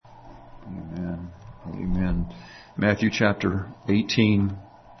Amen. Amen. Matthew chapter 18.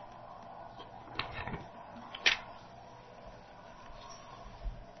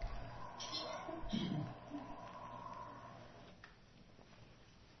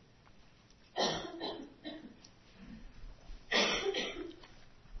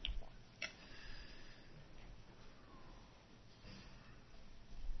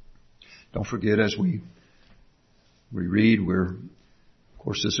 Don't forget, as we read, of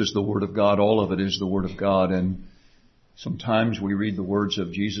course, this is the Word of God. All of it is the Word of God. And sometimes we read the words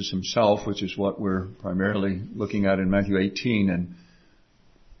of Jesus Himself, which is what we're primarily looking at in Matthew 18.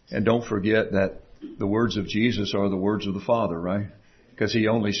 And don't forget that the words of Jesus are the words of the Father, right? Because He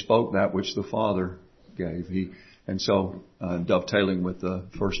only spoke that which the Father gave. Dovetailing with the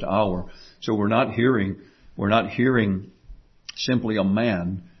first hour. So we're not hearing simply a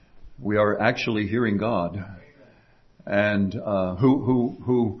man. We are actually hearing God, and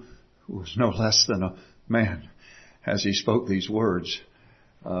who was no less than a man as He spoke these words.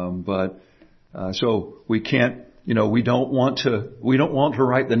 So we can't, we don't want to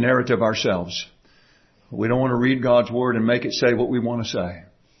write the narrative ourselves. We don't want to read God's Word and make it say what we want to say.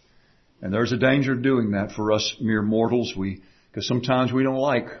 And there's a danger of doing that for us mere mortals. Because sometimes we don't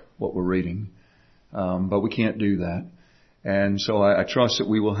like what we're reading, but we can't do that. And so I trust that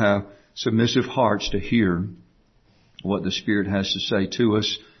we will have submissive hearts to hear what the Spirit has to say to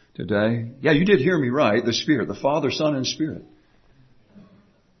us today. Yeah, you did hear me right. The Spirit, the Father, Son, and Spirit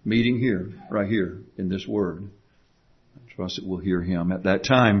meeting here, right here in this Word. I trust that we'll hear Him. At that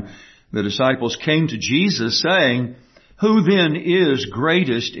time, the disciples came to Jesus saying, "Who then is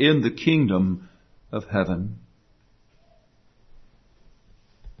greatest in the kingdom of heaven?"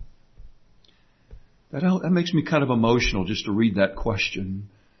 That makes me kind of emotional just to read that question.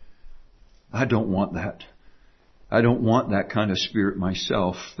 I don't want that. I don't want that kind of spirit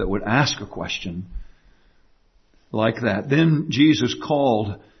myself that would ask a question like that. Then Jesus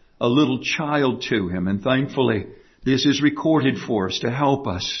called a little child to Him, and thankfully this is recorded for us to help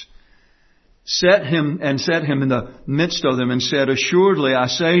us. Set him in the midst of them and said, "Assuredly I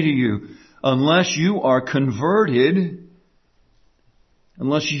say to you, unless you are converted,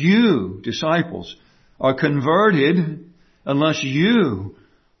 unless you, disciples, are converted, unless you,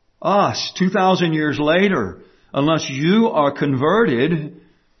 us, 2,000 years later, unless you are converted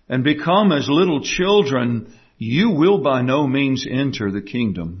and become as little children, you will by no means enter the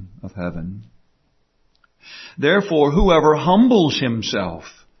kingdom of heaven. Therefore, whoever humbles himself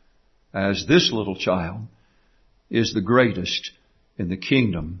as this little child is the greatest in the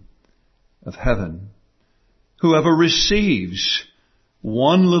kingdom of heaven. Whoever receives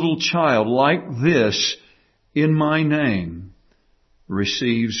one little child like this in my name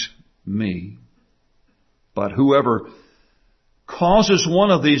receives me. But whoever causes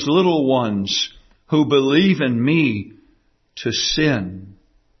one of these little ones who believe in me to sin,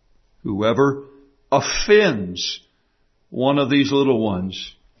 whoever offends one of these little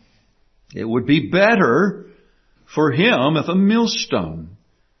ones, it would be better for him if a millstone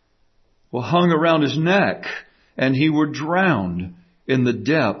were hung around his neck and he were drowned in the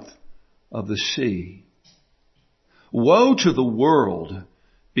depth of the sea. Woe to the world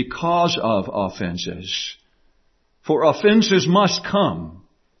because of offenses, for offenses must come,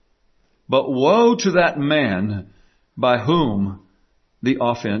 but woe to that man by whom the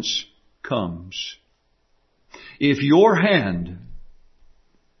offense comes. If your hand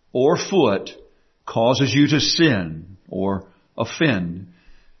or foot causes you to sin or offend,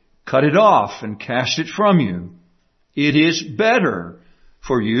 cut it off and cast it from you. It is better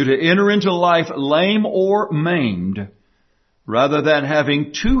for you to enter into life lame or maimed, rather than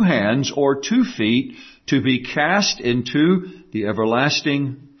having 2 hands or 2 feet to be cast into the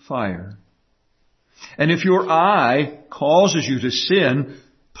everlasting fire. And if your eye causes you to sin,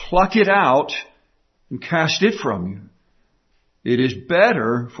 pluck it out and cast it from you. It is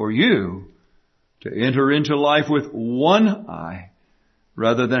better for you to enter into life with 1 eye,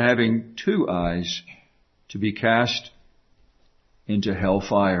 rather than having 2 eyes to be cast into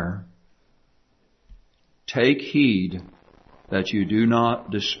hellfire. Take heed that you do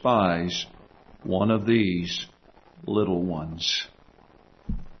not despise one of these little ones.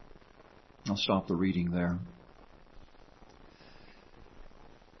 I'll stop the reading there.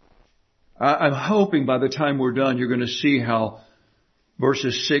 I'm hoping by the time we're done, you're going to see how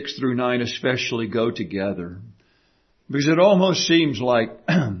verses 6 through 9 especially go together. Because it almost seems like,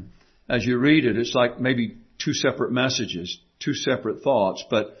 as you read it, it's like maybe 2 separate messages, 2 separate thoughts,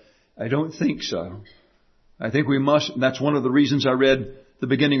 but I don't think so. I think we must, and that's one of the reasons I read the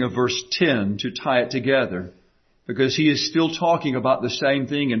beginning of verse 10 to tie it together. Because he is still talking about the same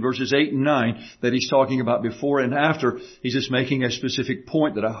thing in verses 8 and 9 that he's talking about before and after. He's just making a specific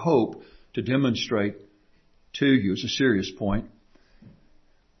point that I hope to demonstrate to you. It's a serious point.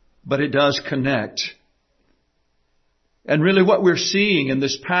 But it does connect. And really what we're seeing in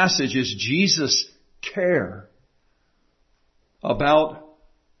this passage is Jesus' care about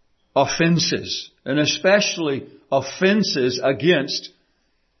offenses, and especially offenses against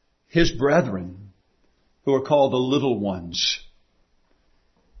His brethren, who are called the little ones.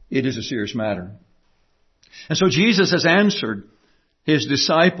 It is a serious matter. And so Jesus has answered His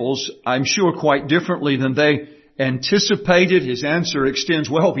disciples, I'm sure quite differently than they anticipated. His answer extends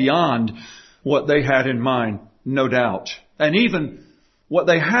well beyond what they had in mind, no doubt. And even what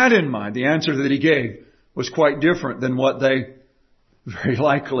they had in mind, the answer that He gave, was quite different than what they very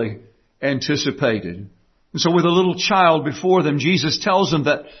likely anticipated. And so with a little child before them, Jesus tells them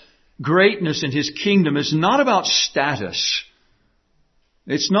that greatness in His kingdom is not about status.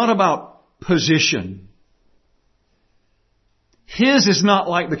 It's not about position. His is not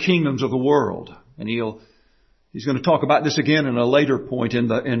like the kingdoms of the world. And he's going to talk about this again in a later point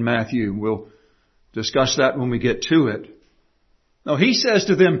in Matthew. We'll discuss that when we get to it. No, He says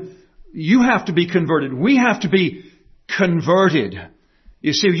to them, you have to be converted. We have to be converted.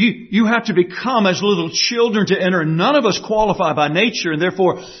 You see, you have to become as little children to enter. None of us qualify by nature, and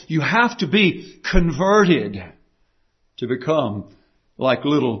therefore you have to be converted to become like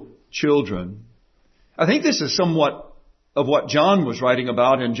little children. I think this is somewhat of what John was writing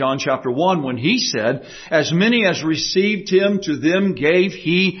about in John chapter 1 when he said, as many as received Him, to them gave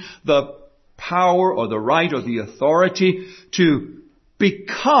He the power or the right or the authority to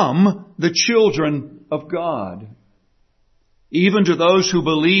become the children of God. Even to those who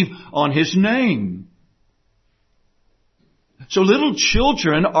believe on His name. So little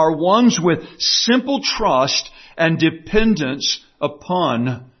children are ones with simple trust and dependence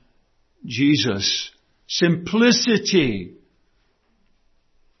upon Jesus. Simplicity.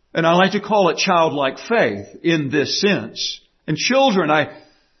 And I like to call it childlike faith in this sense. And children,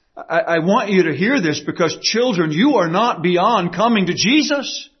 I want you to hear this, because children, you are not beyond coming to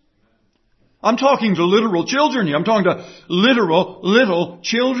Jesus. I'm talking to literal children here. I'm talking to literal little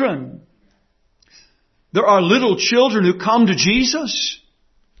children. There are little children who come to Jesus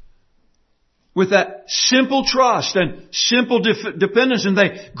with that simple trust and simple dependence, and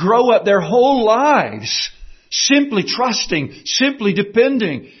they grow up their whole lives simply trusting, simply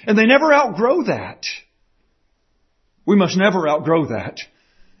depending, and they never outgrow that. We must never outgrow that.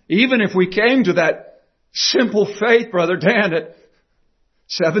 Even if we came to that simple faith, Brother Dan, at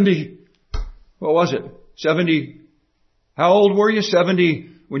 70, what was it? 70, how old were you? 70,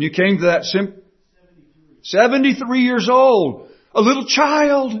 when you came to that 73 years old. A little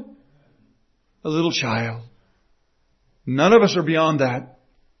child. A little child. None of us are beyond that.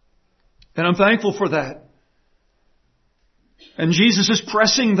 And I'm thankful for that. And Jesus is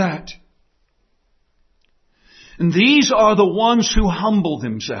pressing that. And these are the ones who humble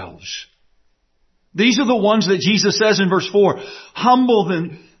themselves. These are the ones that Jesus says in verse 4, humble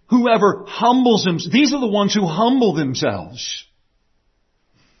them. Whoever humbles themselves, these are the ones who humble themselves.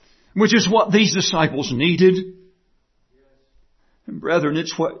 Which is what these disciples needed. And brethren,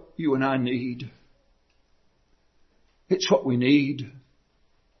 it's what you and I need. It's what we need.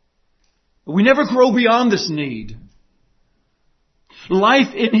 We never grow beyond this need.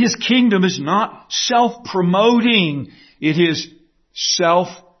 Life in His kingdom is not self-promoting. It is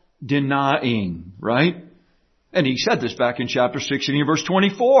self-denying, right? And He said this back in chapter 16, verse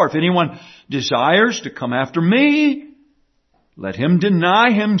 24. If anyone desires to come after Me, let him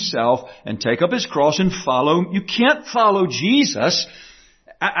deny himself and take up his cross and follow. You can't follow Jesus.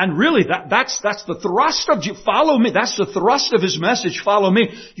 And really, that's the thrust of follow Me. That's the thrust of His message. Follow Me.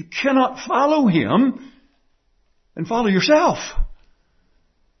 You cannot follow Him and follow yourself.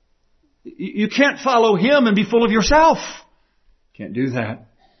 You can't follow Him and be full of yourself. Can't do that.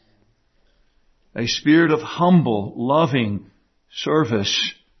 A spirit of humble, loving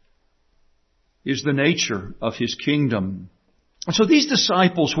service is the nature of His kingdom. And so these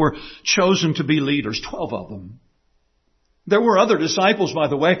disciples were chosen to be leaders, 12 of them. There were other disciples, by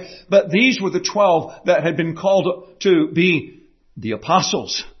the way, but these were the 12 that had been called to be the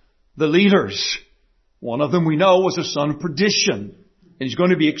apostles, the leaders. One of them we know was a son of perdition, and he's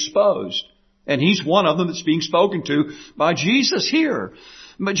going to be exposed. And he's one of them that's being spoken to by Jesus here.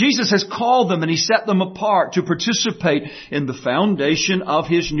 But Jesus has called them and He set them apart to participate in the foundation of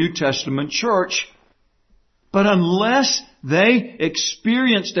His New Testament church. But unless they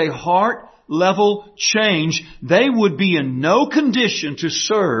experienced a heart-level change, they would be in no condition to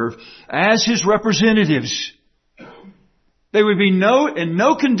serve as His representatives. They would be in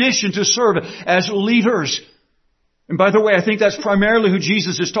no condition to serve as leaders. And by the way, I think that's primarily who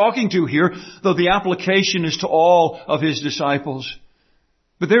Jesus is talking to here, though the application is to all of His disciples.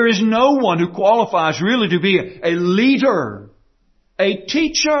 But there is no one who qualifies really to be a leader, a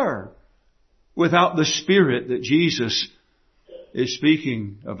teacher, without the Spirit that Jesus is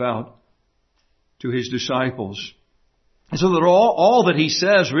speaking about to His disciples. And so that all that He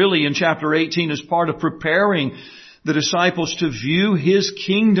says really in chapter 18 is part of preparing the disciples to view His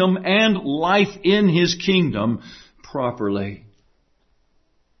kingdom and life in His kingdom properly.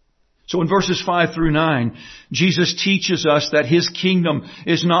 So in verses 5 through 9, Jesus teaches us that His kingdom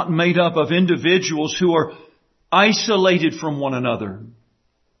is not made up of individuals who are isolated from one another.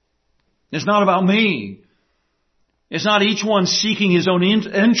 It's not about me. It's not each one seeking his own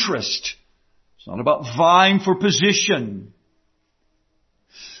interest. It's not about vying for position.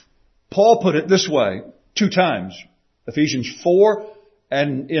 Paul put it this way 2 times. Ephesians 4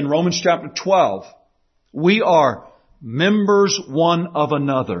 and in Romans chapter 12. We are members one of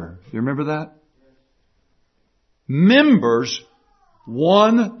another. You remember that? Members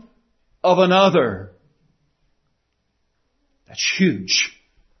one of another. That's huge.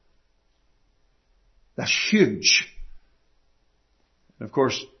 That's huge. And of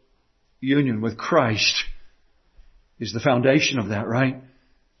course, union with Christ is the foundation of that, right?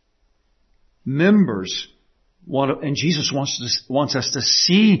 Members. And Jesus wants us to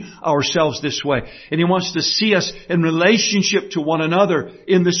see ourselves this way. And He wants to see us in relationship to one another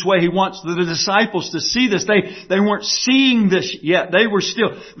in this way. He wants the disciples to see this. They weren't seeing this yet.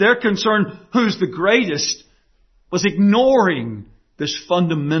 Their concern, who's the greatest, was ignoring this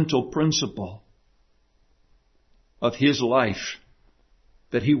fundamental principle of His life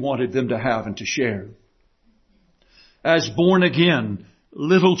that He wanted them to have and to share. As born again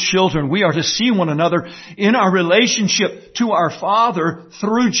little children, we are to see one another in our relationship to our Father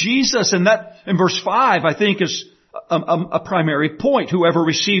through Jesus. And that, in verse 5, I think is a primary point. Whoever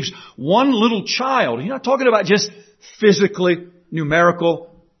receives one little child, He's not talking about just physically,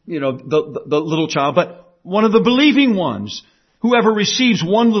 numerical, the little child, but one of the believing ones. Whoever receives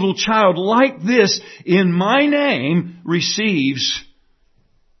one little child like this in my name receives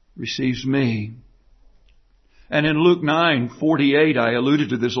me. And in Luke 9:48, I alluded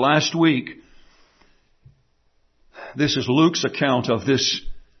to this last week. This is Luke's account of this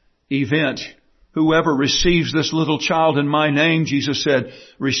event. Whoever receives this little child in my name, Jesus said,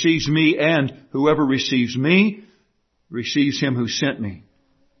 receives me, and whoever receives me receives Him who sent me.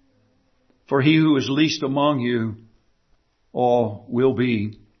 For he who is least among you all will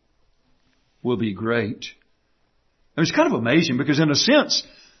be great. And it's kind of amazing because in a sense,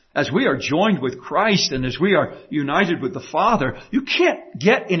 as we are joined with Christ and as we are united with the Father, you can't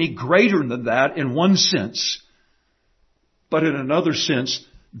get any greater than that in one sense. But in another sense,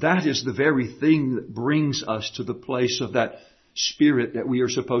 that is the very thing that brings us to the place of that Spirit that we are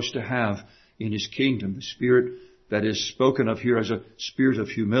supposed to have in His kingdom. The Spirit that is spoken of here as a spirit of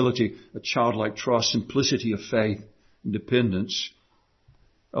humility, a childlike trust, simplicity of faith, and dependence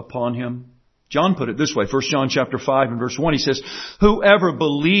upon Him. John put it this way, 1 John chapter 5 and verse 1, he says, whoever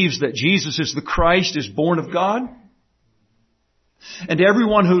believes that Jesus is the Christ is born of God, and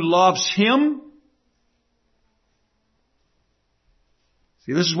everyone who loves Him.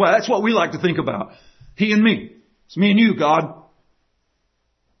 See, that's what we like to think about. He and me. It's me and you, God.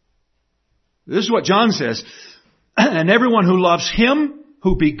 This is what John says. And everyone who loves Him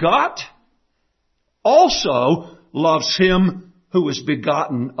who begot also loves Him who is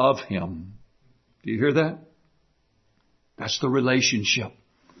begotten of Him. Do you hear that? That's the relationship.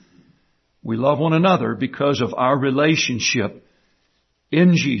 We love one another because of our relationship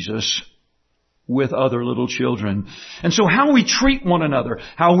in Jesus with other little children. And so how we treat one another,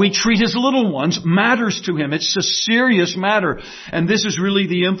 how we treat His little ones matters to Him. It's a serious matter. And this is really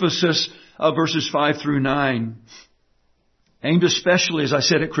the emphasis of verses 5 through 9. Aimed especially, as I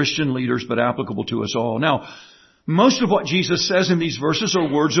said, at Christian leaders, but applicable to us all. Now, most of what Jesus says in these verses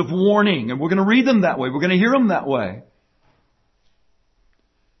are words of warning, and we're going to read them that way. We're going to hear them that way.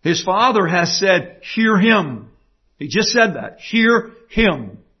 His Father has said, hear Him. He just said that. Hear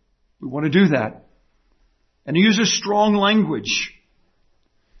Him. We want to do that. And He uses strong language.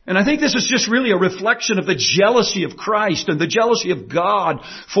 And I think this is just really a reflection of the jealousy of Christ and the jealousy of God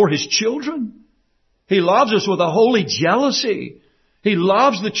for His children. He loves us with a holy jealousy. He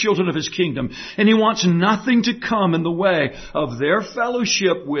loves the children of His kingdom, and He wants nothing to come in the way of their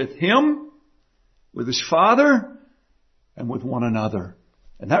fellowship with Him, with His Father, and with one another.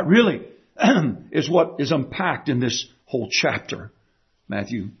 And that really is what is unpacked in this whole chapter,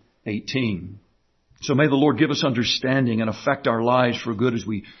 Matthew 18. So may the Lord give us understanding and affect our lives for good as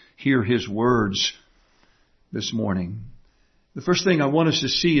we hear His words this morning. The first thing I want us to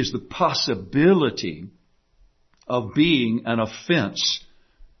see is the possibility of being an offense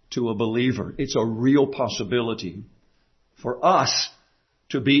to a believer. It's a real possibility for us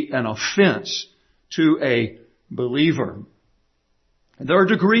to be an offense to a believer. There are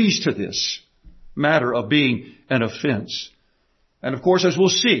degrees to this matter of being an offense. And of course, as we'll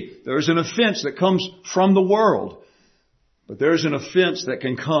see, there is an offense that comes from the world, but there is an offense that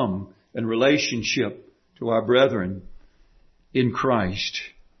can come in relationship to our brethren in Christ.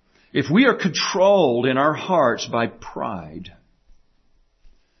 If we are controlled in our hearts by pride,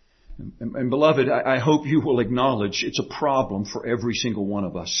 and beloved, I hope you will acknowledge it's a problem for every single one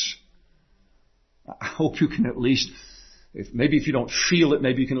of us. I hope you can at least, if you don't feel it,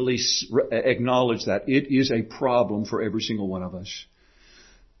 maybe you can at least acknowledge that it is a problem for every single one of us.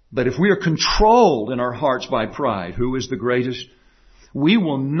 But if we are controlled in our hearts by pride, who is the greatest? We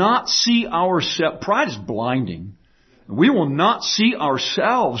will not see ourselves. Pride is blinding. We will not see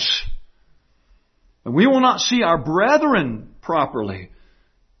ourselves. And we will not see our brethren properly.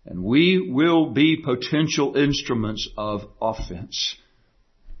 And we will be potential instruments of offense.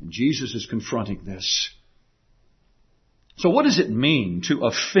 And Jesus is confronting this. So what does it mean to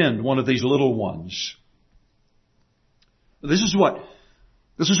offend one of these little ones? This is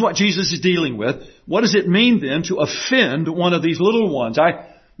what Jesus is dealing with. What does it mean then to offend one of these little ones?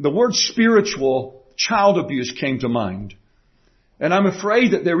 The word spiritual child abuse came to mind. And I'm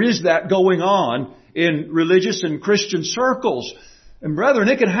afraid that there is that going on in religious and Christian circles. And brethren,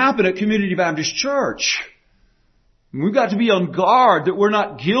 it can happen at Community Baptist Church. And we've got to be on guard that we're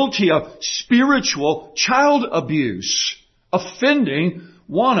not guilty of spiritual child abuse, offending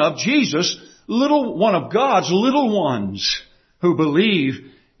one of God's little ones who believe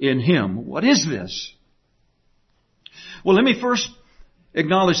in Him. What is this? Well, let me first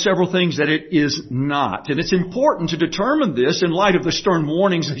acknowledge several things that it is not. And it's important to determine this in light of the stern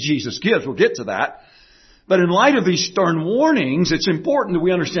warnings that Jesus gives. We'll get to that. But in light of these stern warnings, it's important that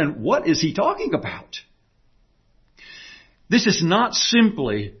we understand what is He talking about. This is not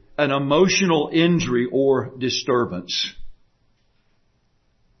simply an emotional injury or disturbance.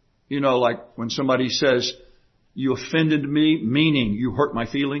 You know, like when somebody says, you offended me, meaning you hurt my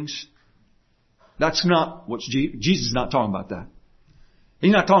feelings. That's not what Jesus is not talking about that.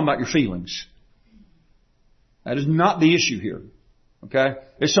 He's not talking about your feelings. That is not the issue here. Okay?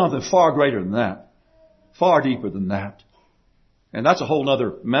 It's something far greater than that. Far deeper than that. And that's a whole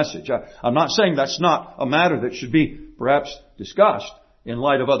other message. I'm not saying that's not a matter that should be perhaps discussed in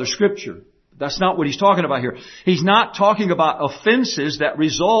light of other Scripture. That's not what He's talking about here. He's not talking about offenses that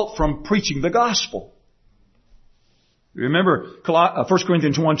result from preaching the gospel. Remember 1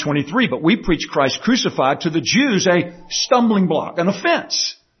 Corinthians 1:23, but we preach Christ crucified, to the Jews a stumbling block, an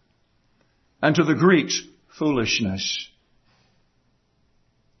offense, and to the Greeks foolishness.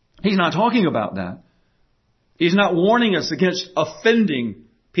 He's not talking about that. He's not warning us against offending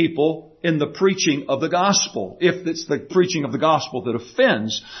people in the preaching of the gospel, if it's the preaching of the gospel that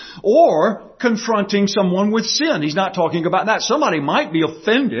offends, or confronting someone with sin. He's not talking about that. Somebody might be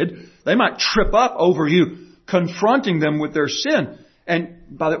offended. They might trip up over you confronting them with their sin.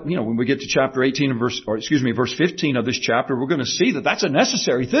 And when we get to chapter 18 and verse 15 of this chapter, we're going to see that that's a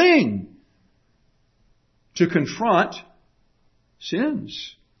necessary thing to confront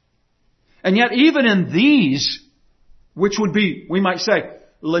sins. And yet even in these, which would be, we might say,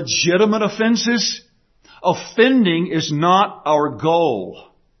 legitimate offenses, offending is not our goal.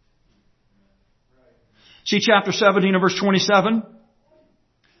 See chapter 17 and verse 27?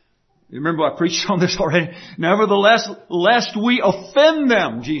 You remember I preached on this already? Nevertheless, lest we offend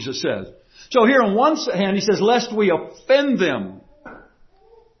them, Jesus says. So here on one hand, He says, lest we offend them.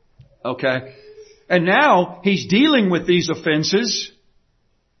 Okay? And now He's dealing with these offenses.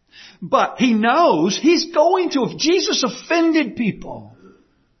 But He knows He's going to, if Jesus offended people.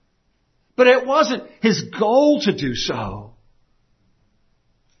 But it wasn't His goal to do so.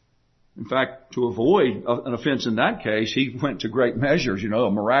 In fact, to avoid an offense in that case, He went to great measures, a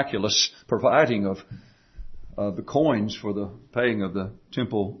miraculous providing of the coins for the paying of the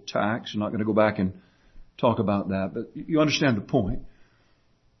temple tax. I'm not going to go back and talk about that, but you understand the point.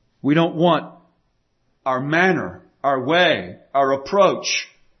 We don't want our manner, our way, our approach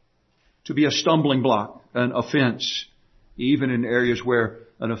to be a stumbling block, an offense, even in areas where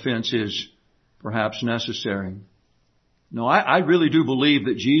an offense is perhaps necessary. No, I really do believe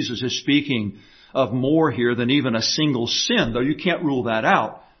that Jesus is speaking of more here than even a single sin, though you can't rule that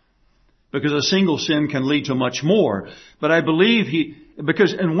out, because a single sin can lead to much more. But I believe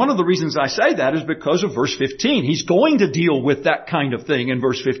and one of the reasons I say that is because of verse 15. He's going to deal with that kind of thing in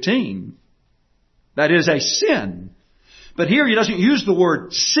verse 15. That is a sin. But here he doesn't use the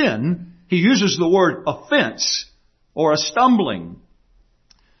word sin. He uses the word offense or a stumbling.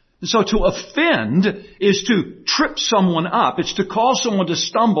 And so to offend is to trip someone up. It's to cause someone to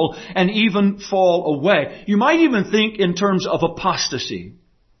stumble and even fall away. You might even think in terms of apostasy,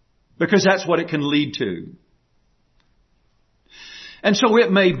 because that's what it can lead to. And so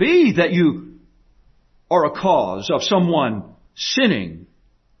it may be that you are a cause of someone sinning.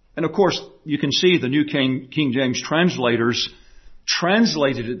 And of course, you can see the New King James translators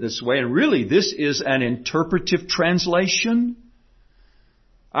translated it this way. And really, this is an interpretive translation.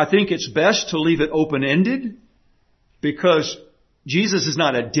 I think it's best to leave it open-ended because Jesus is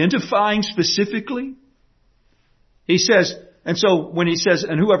not identifying specifically. He says, and so when he says,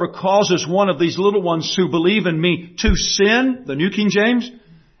 and whoever causes one of these little ones who believe in me to sin, the New King James,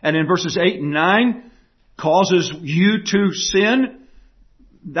 and in verses 8 and 9, causes you to sin,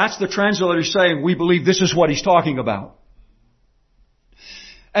 that's the translator saying, we believe this is what he's talking about.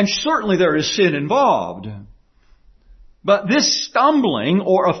 And certainly there is sin involved. But this stumbling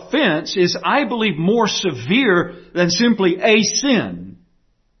or offense is, I believe, more severe than simply a sin.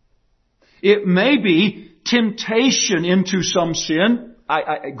 It may be temptation into some sin.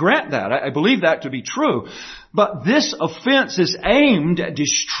 I grant that. I believe that to be true. But this offense is aimed at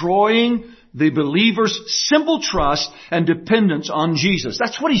destroying the believer's simple trust and dependence on Jesus.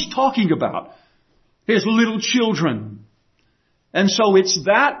 That's what he's talking about. His little children. And so it's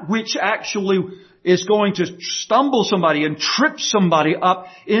that which actually is going to stumble somebody and trip somebody up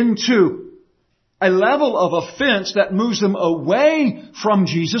into a level of offense that moves them away from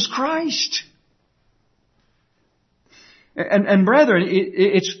Jesus Christ. And brethren,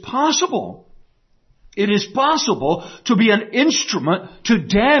 it's possible. It is possible to be an instrument to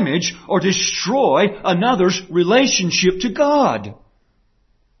damage or destroy another's relationship to God.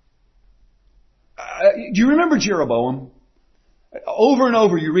 Do you remember Jeroboam? Over and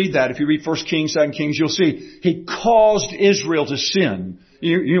over you read that. If you read 1 Kings, 2 Kings, you'll see he caused Israel to sin.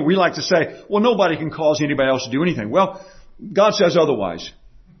 We like to say, well, nobody can cause anybody else to do anything. Well, God says otherwise.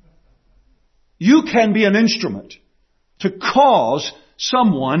 You can be an instrument to cause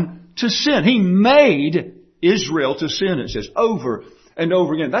someone to sin. He made Israel to sin, it says, over and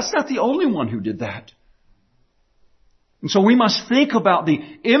over again. That's not the only one who did that. And so we must think about the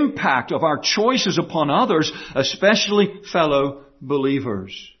impact of our choices upon others, especially fellow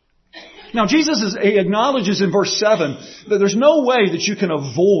believers. Now Jesus he acknowledges in verse 7 that there's no way that you can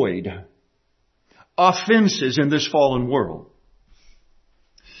avoid offenses in this fallen world.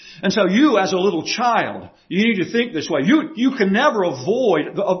 And so you as a little child, you need to think this way. You can never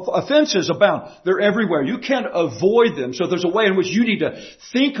avoid, offenses abound. They're everywhere. You can't avoid them. So there's a way in which you need to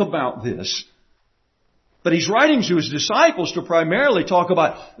think about this. But he's writing to his disciples to primarily talk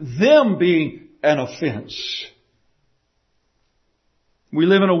about them being an offense. We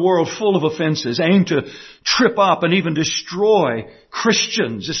live in a world full of offenses aimed to trip up and even destroy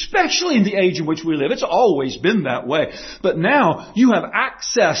Christians, especially in the age in which we live. It's always been that way. But now you have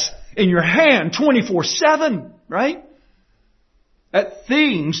access in your hand 24/7, right? At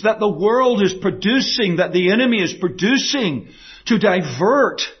things that the world is producing, that the enemy is producing to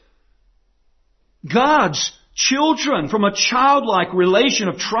divert God's children from a childlike relation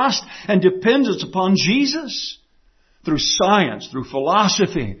of trust and dependence upon Jesus. Through science, through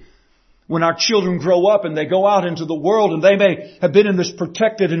philosophy. When our children grow up and they go out into the world and they may have been in this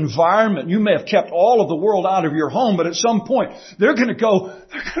protected environment. You may have kept all of the world out of your home, but at some point they're going to go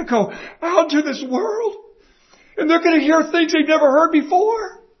out to this world. And they're going to hear things they've never heard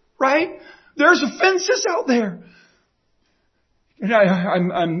before. Right? There's offenses out there. And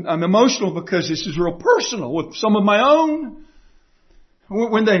I'm emotional because this is real personal with some of my own.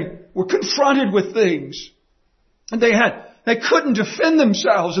 When they were confronted with things. And they couldn't defend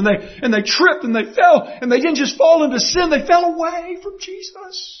themselves and they tripped and they fell and they didn't just fall into sin, they fell away from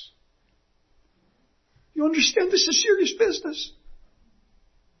Jesus. You understand this is serious business.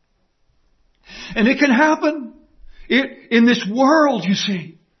 And it can happen in this world, you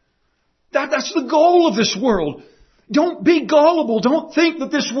see. That's the goal of this world. Don't be gullible. Don't think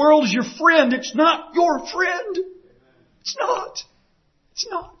that this world is your friend. It's not your friend. It's not. It's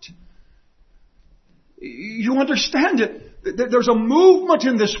not. You understand it. There's a movement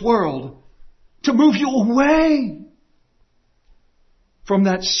in this world to move you away from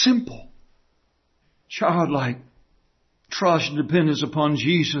that simple, childlike trust and dependence upon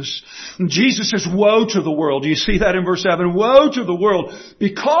Jesus. And Jesus says, woe to the world. Do you see that in verse 7? Woe to the world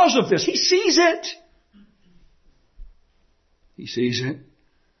because of this. He sees it. He sees it.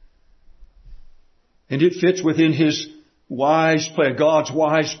 And it fits within His wise plan, God's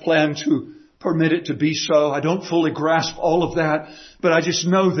wise plan to permit it to be so. I don't fully grasp all of that, but I just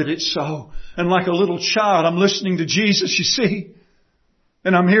know that it's so. And like a little child, I'm listening to Jesus, you see.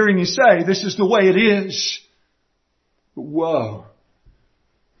 And I'm hearing Him say, this is the way it is. But whoa.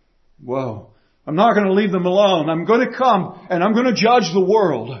 I'm not going to leave them alone. I'm going to come and I'm going to judge the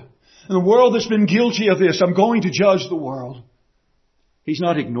world. And the world that's been guilty of this, I'm going to judge the world. He's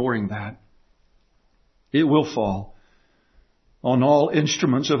not ignoring that. It will fall on all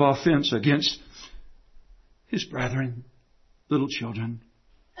instruments of offense against His brethren, little children,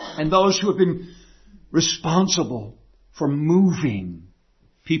 and those who have been responsible for moving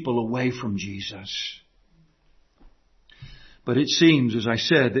people away from Jesus. But it seems, as I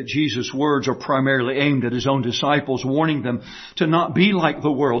said, that Jesus' words are primarily aimed at His own disciples, warning them to not be like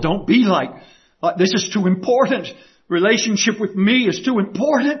the world. Don't be like this is too important. Relationship with me is too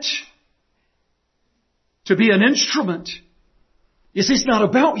important to be an instrument. You see, it's not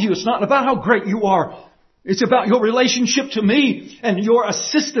about you. It's not about how great you are. It's about your relationship to me and your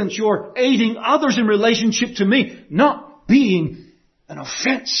assistance, your aiding others in relationship to me, not being an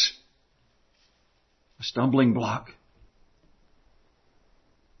offense, a stumbling block.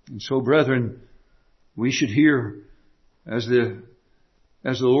 And so, brethren, we should hear as the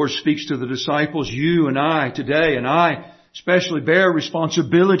Lord speaks to the disciples, you and I today, and I especially bear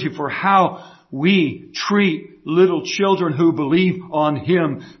responsibility for how we treat little children who believe on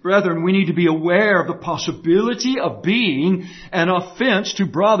Him. Brethren, we need to be aware of the possibility of being an offense to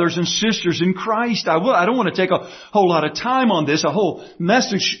brothers and sisters in Christ. I don't want to take a whole lot of time on this. A whole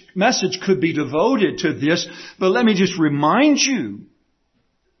message could be devoted to this. But let me just remind you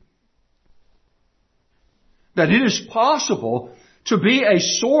that it is possible to be a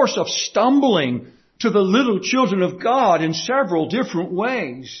source of stumbling to the little children of God in several different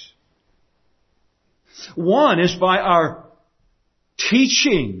ways. One is by our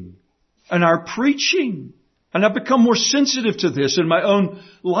teaching and our preaching. And I've become more sensitive to this in my own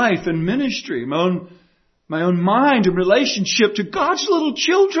life and ministry, my own mind and relationship to God's little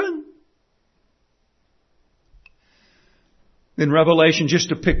children. In Revelation, just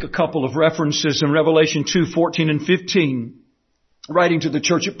to pick a couple of references, in Revelation 2:14 and 15, writing to the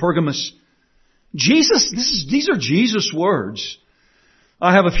church at Pergamos, these are Jesus' words.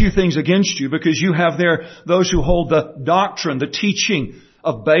 I have a few things against you because you have there those who hold the doctrine, the teaching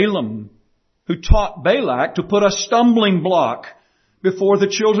of Balaam, who taught Balak to put a stumbling block before the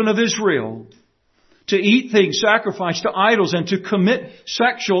children of Israel, to eat things sacrificed to idols and to commit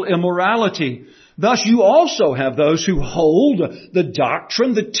sexual immorality. Thus you also have those who hold the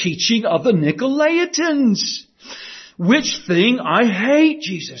doctrine, the teaching of the Nicolaitans, which thing I hate,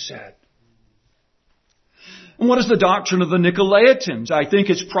 Jesus said. And what is the doctrine of the Nicolaitans? I think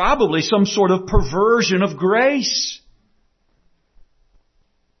it's probably some sort of perversion of grace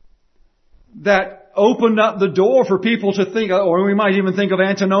that opened up the door for people to think, or we might even think of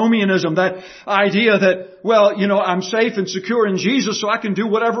antinomianism, that idea that, well, I'm safe and secure in Jesus so I can do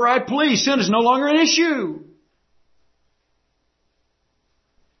whatever I please. Sin is no longer an issue.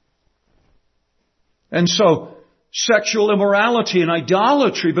 And so sexual immorality and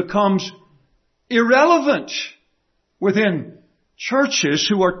idolatry becomes irrelevant within churches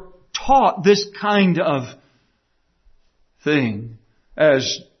who are taught this kind of thing.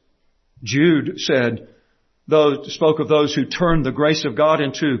 As Jude said, spoke of those who turn the grace of God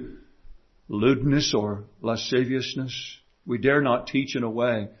into lewdness or lasciviousness. We dare not teach in a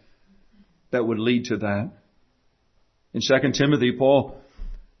way that would lead to that. In 2 Timothy, Paul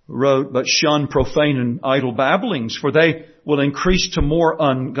wrote, but shun profane and idle babblings, for they will increase to more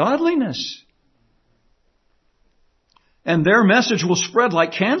ungodliness. And their message will spread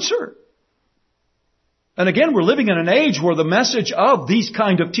like cancer. And again, we're living in an age where the message of these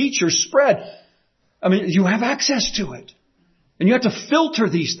kind of teachers spread. I mean, you have access to it. And you have to filter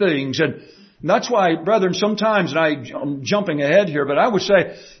these things. And that's why, brethren, sometimes, and I'm jumping ahead here, but I would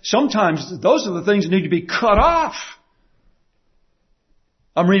say sometimes those are the things that need to be cut off.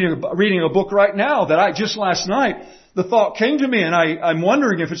 I'm reading a book right now that just last night, the thought came to me, and I'm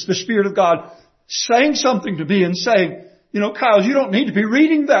wondering if it's the Spirit of God saying something to me and saying, Kyle, you don't need to be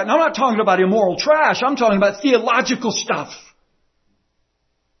reading that. And I'm not talking about immoral trash. I'm talking about theological stuff.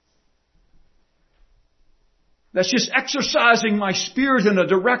 That's just exercising my spirit in a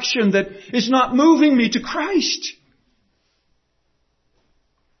direction that is not moving me to Christ.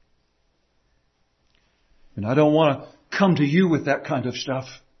 And I don't want to come to you with that kind of stuff.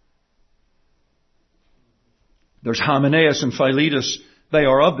 There's Hymenaeus and Philetus They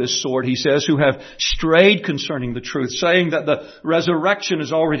are of this sort, he says, who have strayed concerning the truth, saying that the resurrection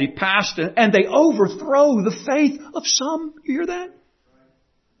is already past, and they overthrow the faith of some. You hear that?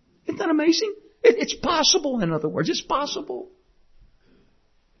 Isn't that amazing? It's possible, in other words. It's possible.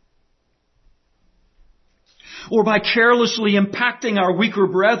 Or by carelessly impacting our weaker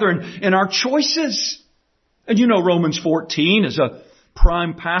brethren in our choices. And you know Romans 14 is a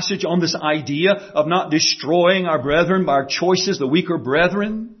prime passage on this idea of not destroying our brethren by our choices, the weaker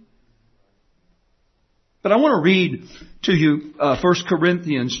brethren. But I want to read to you 1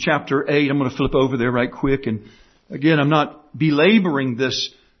 Corinthians chapter 8. I'm going to flip over there right quick. And again, I'm not belaboring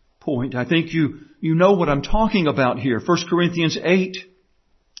this point. I think you know what I'm talking about here. 1 Corinthians 8.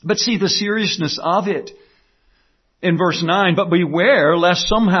 But see the seriousness of it. In verse 9, but beware lest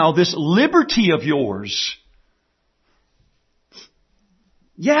somehow this liberty of yours.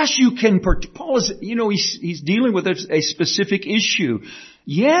 Yes, you can, Paul is, he's dealing with a specific issue.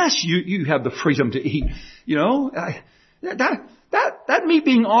 Yes, you have the freedom to eat. That meat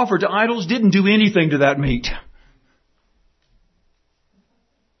being offered to idols didn't do anything to that meat.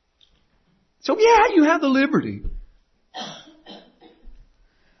 So yeah, you have the liberty.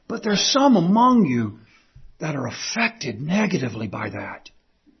 But there's some among you that are affected negatively by that.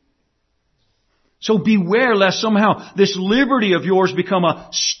 So beware lest somehow this liberty of yours become a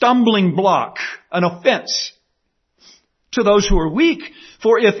stumbling block, an offense to those who are weak.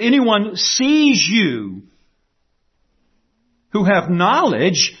 For if anyone sees you who have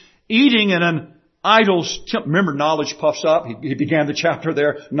knowledge eating in an idol's temple. Remember, knowledge puffs up. He began the chapter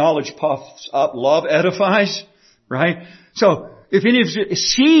there. Knowledge puffs up. Love edifies. Right? So, if any of you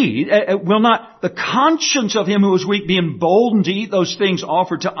see, will not the conscience of him who is weak be emboldened to eat those things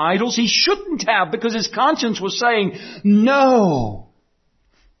offered to idols? He shouldn't have, because his conscience was saying, no.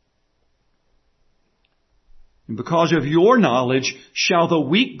 And because of your knowledge shall the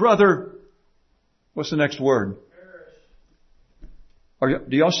weak brother, what's the next word?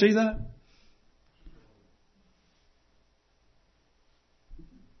 Do y'all see that?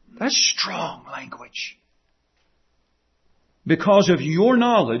 That's strong language. Because of your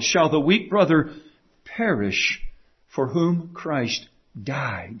knowledge shall the weak brother perish for whom Christ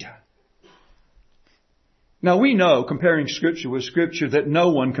died. Now we know, comparing Scripture with Scripture, that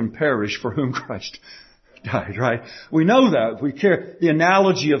no one can perish for whom Christ died, right? We know that. We care. The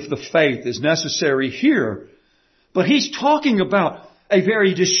analogy of the faith is necessary here. But he's talking about a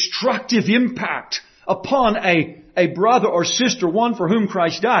very destructive impact upon a brother or sister, one for whom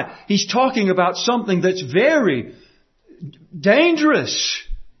Christ died. He's talking about something that's very dangerous,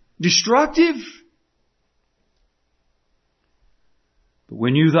 destructive. But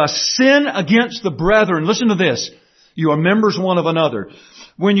when you thus sin against the brethren, listen to this, you are members one of another.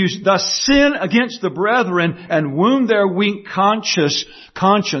 When you thus sin against the brethren and wound their weak conscience,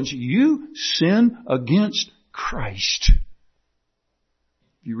 you sin against Christ.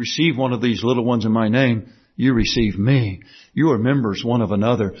 If you receive one of these little ones in my name, you receive me. You are members one of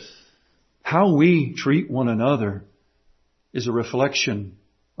another. How we treat one another is a reflection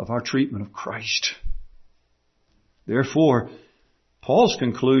of our treatment of Christ. Therefore, Paul's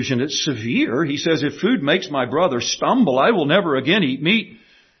conclusion is severe. He says, if food makes my brother stumble, I will never again eat meat,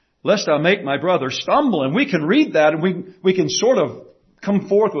 lest I make my brother stumble. And we can read that and we can sort of come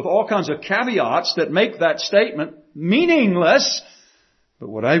forth with all kinds of caveats that make that statement meaningless. But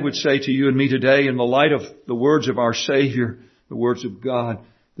what I would say to you and me today, in the light of the words of our Savior, the words of God,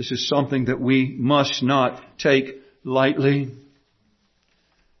 this is something that we must not take lightly.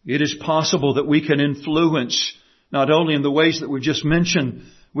 It is possible that we can influence, not only in the ways that we just mentioned,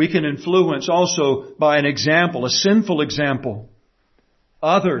 we can influence also by an example, a sinful example,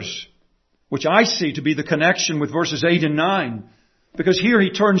 others, which I see to be the connection with verses 8 and 9. Because here he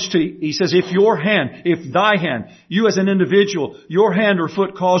says, if thy hand, you as an individual, your hand or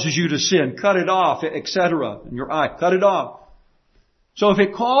foot causes you to sin, cut it off, etc. And your eye, cut it off. So if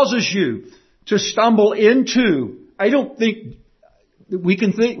it causes you to stumble into, I don't think we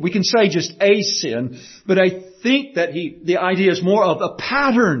can say just a sin, but I think that the idea is more of a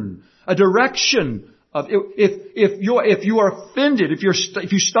pattern, a direction of if you are offended, if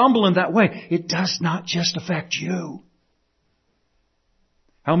you stumble in that way, it does not just affect you.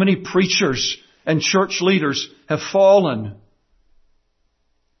 How many preachers and church leaders have fallen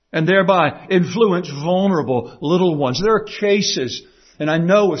and thereby influenced vulnerable little ones? There are cases, and I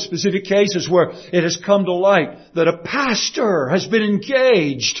know of specific cases where it has come to light that a pastor has been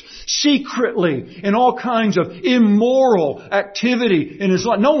engaged secretly in all kinds of immoral activity in his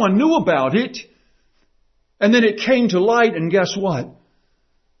life. No one knew about it. And then it came to light, and guess what?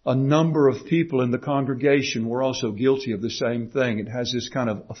 a number of people in the congregation were also guilty of the same thing. It has this kind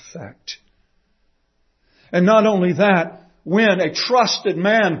of effect. And not only that, when a trusted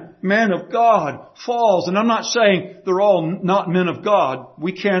man of God falls, and I'm not saying they're all not men of God,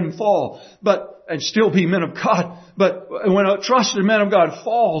 we can fall, and still be men of God, but when a trusted man of God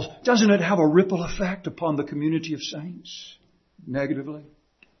falls, doesn't it have a ripple effect upon the community of saints? Negatively.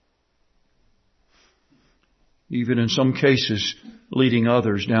 Even in some cases, leading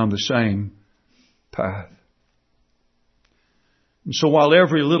others down the same path. And so while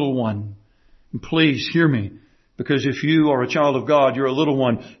every little one, and please hear me, because if you are a child of God, you're a little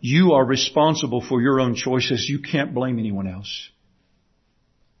one, you are responsible for your own choices. You can't blame anyone else.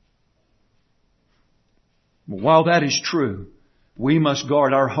 While that is true, we must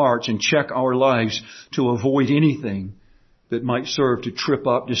guard our hearts and check our lives to avoid anything that might serve to trip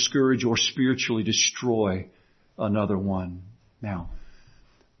up, discourage, or spiritually destroy another one. Now,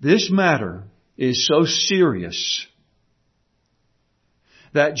 this matter is so serious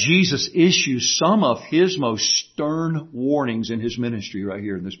that Jesus issues some of His most stern warnings in His ministry right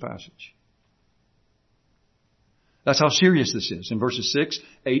here in this passage. That's how serious this is in verses 6,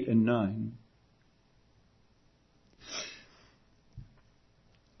 8, and 9.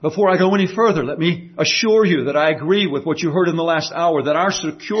 Before I go any further, let me assure you that I agree with what you heard in the last hour, that our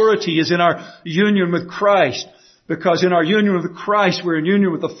security is in our union with Christ. Because in our union with Christ, we're in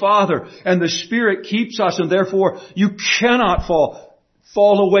union with the Father, and the Spirit keeps us, and therefore you cannot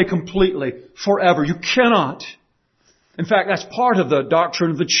fall away completely forever. You cannot. In fact, that's part of the doctrine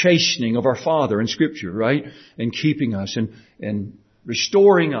of the chastening of our Father in Scripture, right? And keeping us and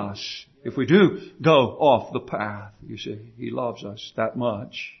restoring us. If we do go off the path, you see, He loves us that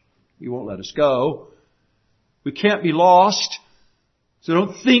much. He won't let us go. We can't be lost. So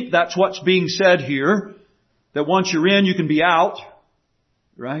don't think that's what's being said here. That once you're in, you can be out.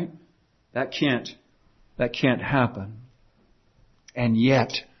 Right? That can't happen. And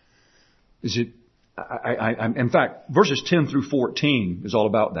yet, in fact, verses 10 through 14 is all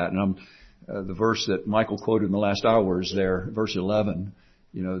about that. And the verse that Michael quoted in the last hour is there, verse 11.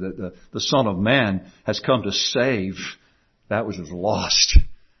 You know, that the Son of Man has come to save that which was lost,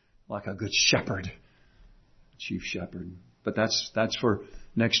 like a good shepherd, chief shepherd. But that's for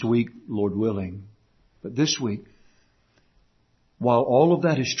next week, Lord willing. But this week, while all of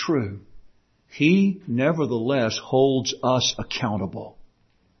that is true, He nevertheless holds us accountable.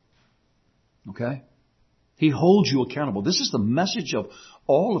 Okay? He holds you accountable. This is the message of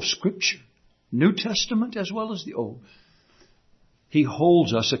all of Scripture, New Testament as well as the Old. He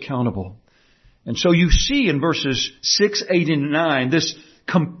holds us accountable. And so you see in verses 6, 8, and 9 this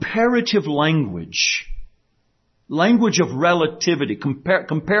comparative language of relativity,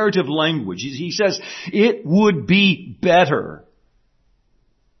 comparative language. He says, it would be better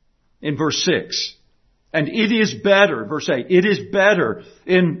in verse 6. And it is better, verse 8. It is better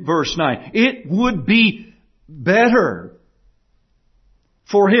in verse 9. It would be better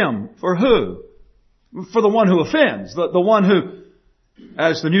for him. For who? For the one who offends. The one who,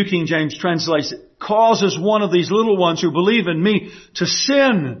 as the New King James translates it, causes one of these little ones who believe in me to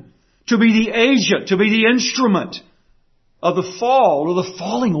sin, to be the agent, to be the instrument of the fall or the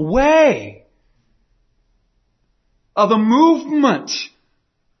falling away of the movement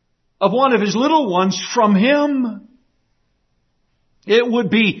of one of his little ones from him. It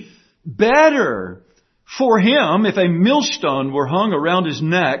would be better for him if a millstone were hung around his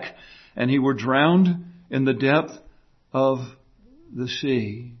neck and he were drowned in the depth of the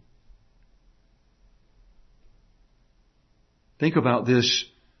sea. Think about this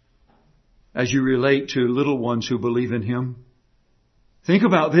as you relate to little ones who believe in Him. Think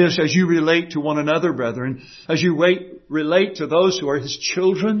about this as you relate to one another, brethren, as you relate to those who are His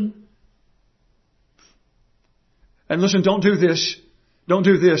children. And listen, don't do this. Don't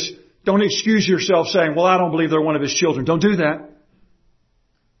do this. Don't excuse yourself saying, well, I don't believe they're one of His children. Don't do that.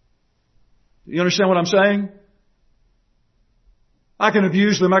 You understand what I'm saying? I can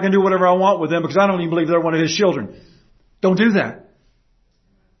abuse them. I can do whatever I want with them because I don't even believe they're one of His children. Don't do that.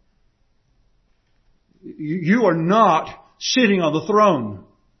 You are not sitting on the throne.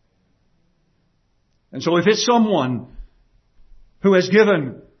 And so if it's someone who has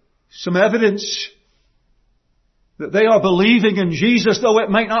given some evidence that they are believing in Jesus, though it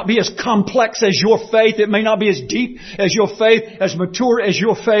may not be as complex as your faith, it may not be as deep as your faith, as mature as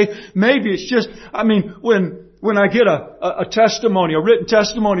your faith, maybe it's just, when I get a testimony, a written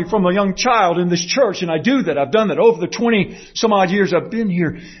testimony from a young child in this church, and I do that, I've done that over the 20 some odd years I've been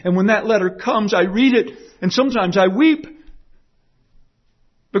here, and when that letter comes, I read it, and sometimes I weep.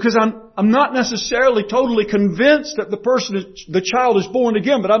 Because I'm not necessarily totally convinced that the child is born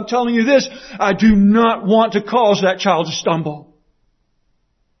again, but I'm telling you this, I do not want to cause that child to stumble.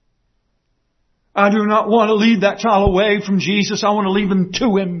 I do not want to lead that child away from Jesus. I want to lead them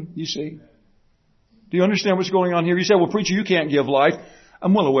to Him, you see. Do you understand what's going on here? You say, well, preacher, you can't give life.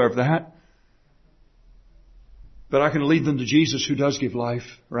 I'm well aware of that. But I can lead them to Jesus who does give life,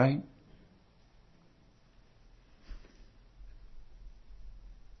 right?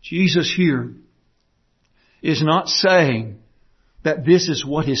 Jesus here is not saying that this is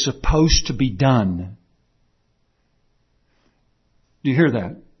what is supposed to be done. Do you hear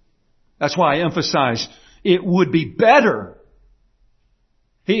that? That's why I emphasize it would be better.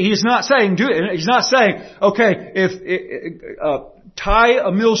 He's not saying do it. He's not saying, okay, tie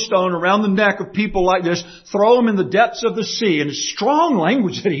a millstone around the neck of people like this, throw them in the depths of the sea. And it's strong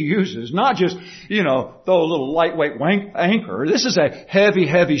language that he uses, not just, throw a little lightweight anchor. This is a heavy,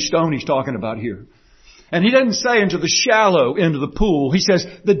 heavy stone he's talking about here. And he doesn't say into the shallow end of the pool. He says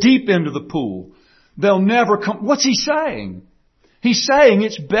the deep end of the pool. They'll never come. What's he saying? He's saying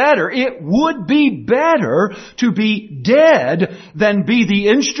it's better, it would be better to be dead than be the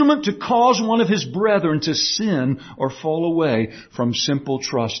instrument to cause one of his brethren to sin or fall away from simple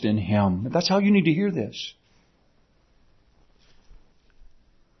trust in Him. That's how you need to hear this.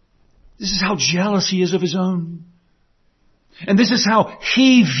 This is how jealous he is of his own. And this is how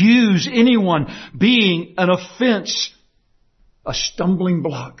he views anyone being an offense, a stumbling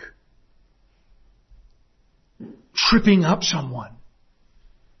block, tripping up someone.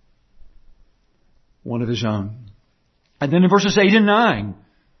 One of his own. And then in verses 8 and 9,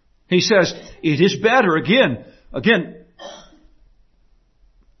 he says, it is better, again,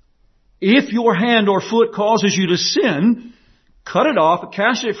 if your hand or foot causes you to sin, cut it off,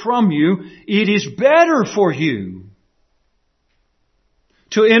 cast it from you. It is better for you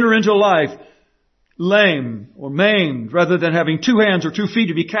to enter into life lame or maimed rather than having 2 hands or 2 feet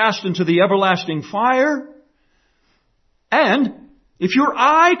to be cast into the everlasting fire. And if your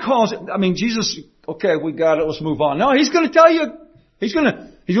eye causes, Jesus, okay, we got it, let's move on. No, he's going to tell you, he's going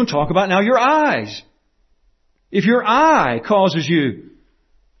to talk about now your eyes. If your eye causes you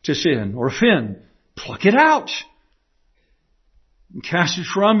to sin or offend, pluck it out and cast it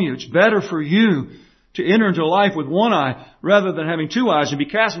from you. It's better for you to enter into life with one eye rather than having 2 eyes and be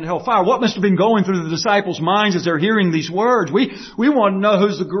cast into hellfire. What must have been going through the disciples' minds as they're hearing these words? We want to know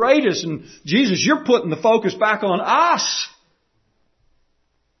who's the greatest. And Jesus, you're putting the focus back on us.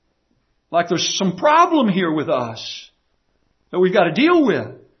 Like there's some problem here with us that we've got to deal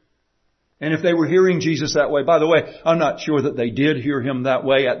with. And if they were hearing Jesus that way, by the way, I'm not sure that they did hear Him that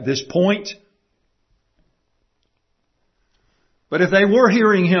way at this point. But if they were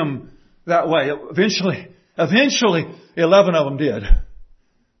hearing Him that way, eventually 11 of them did.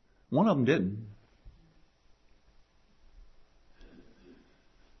 One of them didn't.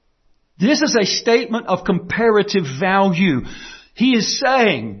 This is a statement of comparative value. He is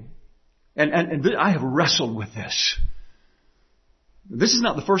saying, and I have wrestled with this. This is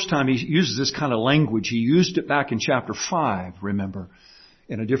not the first time he uses this kind of language. He used it back in chapter 5, remember,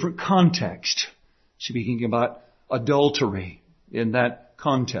 in a different context, speaking about adultery in that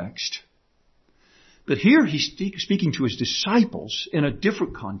context. But here he's speaking to his disciples in a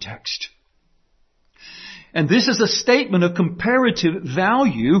different context. And this is a statement of comparative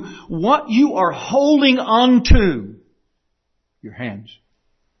value. What you are holding on to, your hands,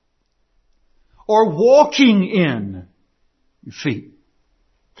 or walking in, your feet,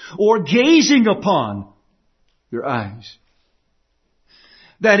 or gazing upon, your eyes,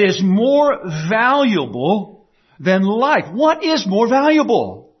 that is more valuable than life. What is more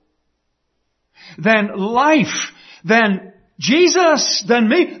valuable than life, than Jesus, than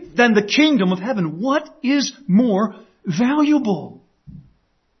me, than the kingdom of heaven? What is more valuable?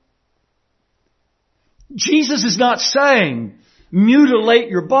 Jesus is not saying mutilate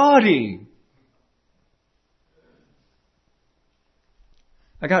your body.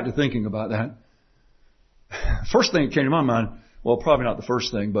 I got to thinking about that. First thing that came to my mind, well, probably not the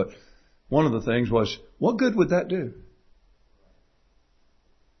first thing, but one of the things was, what good would that do?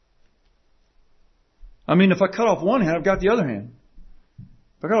 If I cut off one hand, I've got the other hand.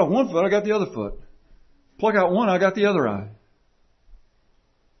 If I cut off one foot, I got the other foot. Pluck out one, I got the other eye.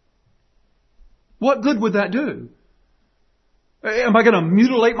 What good would that do? Am I going to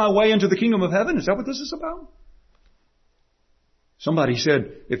mutilate my way into the kingdom of heaven? Is that what this is about? Somebody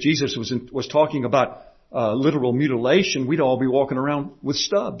said if Jesus was talking about literal mutilation, we'd all be walking around with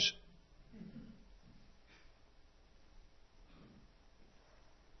stubs.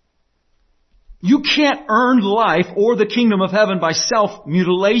 You can't earn life or the kingdom of heaven by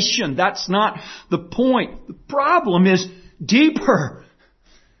self-mutilation. That's not the point. The problem is deeper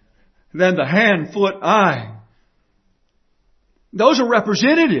than the hand, foot, eye. Those are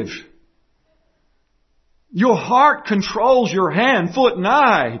representative. Your heart controls your hand, foot, and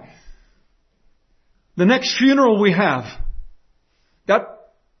eye. The next funeral we have,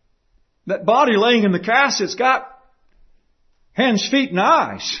 that body laying in the casket's got hands, feet, and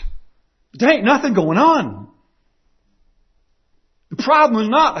eyes. There ain't nothing going on. The problem is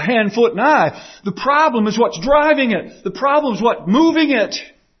not the hand, foot, and eye. The problem is what's driving it. The problem is what's moving it.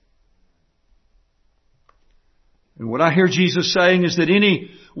 And what I hear Jesus saying is that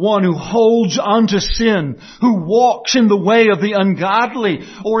anyone who holds onto sin, who walks in the way of the ungodly,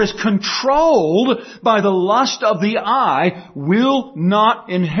 or is controlled by the lust of the eye, will not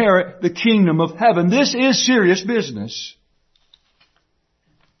inherit the kingdom of heaven. This is serious business.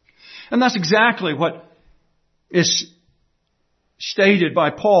 And that's exactly what is stated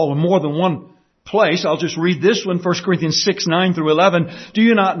by Paul in more than one place. I'll just read this one, 1 Corinthians 6, 9 through 11. Do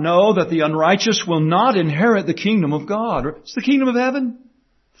you not know that the unrighteous will not inherit the kingdom of God? It's the kingdom of heaven.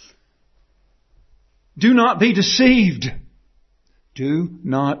 Do not be deceived. Do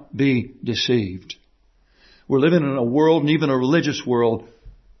not be deceived. We're living in a world, and even a religious world,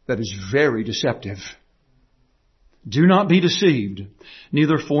 that is very deceptive. Do not be deceived.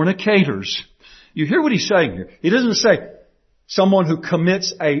 Neither fornicators. You hear what he's saying here. He doesn't say someone who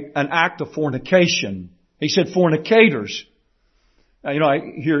commits an act of fornication. He said fornicators. Now, I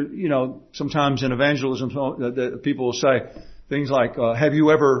hear, sometimes in evangelism, that people will say things like, have you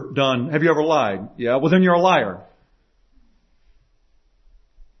ever lied? Yeah, well then you're a liar.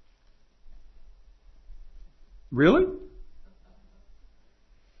 Really?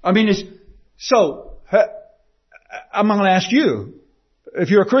 I'm going to ask you, if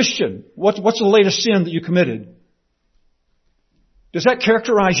you're a Christian, what's the latest sin that you committed? Does that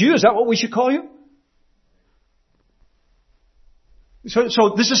characterize you? Is that what we should call you?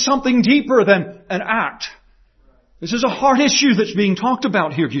 So this is something deeper than an act. This is a heart issue that's being talked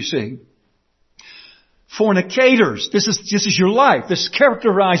about here, you see. Fornicators. This is your life. This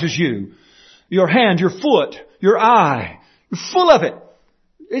characterizes you. Your hand, your foot, your eye. You're full of it.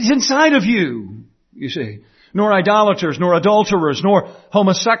 It's inside of you, you see. Nor idolaters, nor adulterers, nor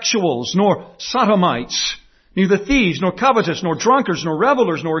homosexuals, nor sodomites. Neither thieves, nor covetous, nor drunkards, nor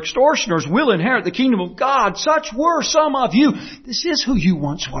revelers, nor extortioners will inherit the kingdom of God. Such were some of you. This is who you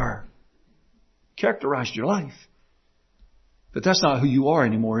once were. Characterized your life. But that's not who you are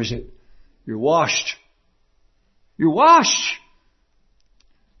anymore, is it? You're washed. You're washed.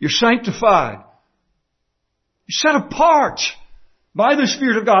 You're sanctified. You're set apart by the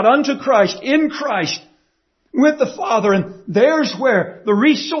Spirit of God unto Christ, in Christ, with the Father. And there's where the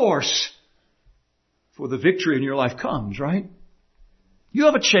resource for the victory in your life comes, right? You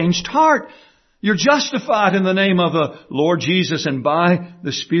have a changed heart. You're justified in the name of the Lord Jesus and by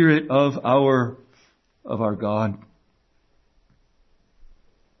the Spirit of our God.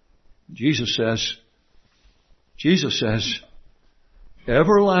 Jesus says,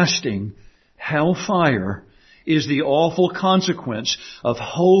 everlasting hellfire is the awful consequence of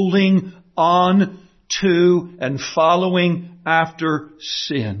holding on to and following after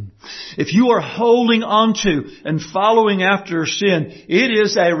sin. If you are holding on to and following after sin, it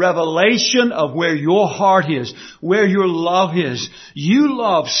is a revelation of where your heart is, where your love is. You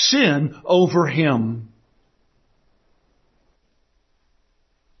love sin over Him.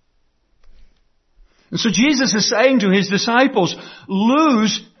 And so Jesus is saying to His disciples,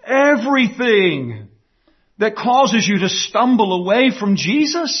 lose everything that causes you to stumble away from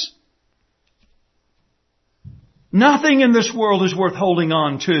Jesus. Nothing in this world is worth holding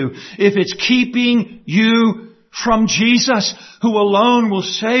on to if it's keeping you from Jesus, who alone will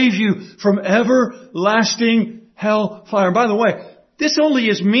save you from everlasting hellfire. And by the way, this only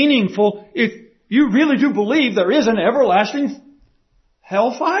is meaningful if you really do believe there is an everlasting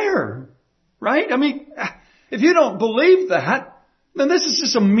hellfire. Right? If you don't believe that, then this is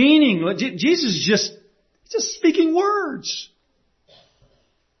just a meaning. Jesus is just speaking words.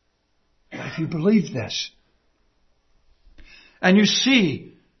 But if you believe this, and you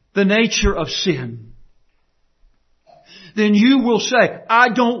see the nature of sin, then you will say, I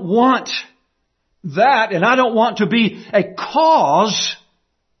don't want that, and I don't want to be a cause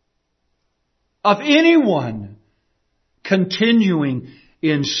of anyone continuing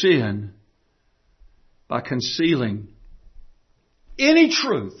in sin by concealing any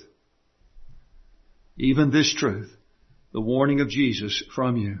truth, even this truth, the warning of Jesus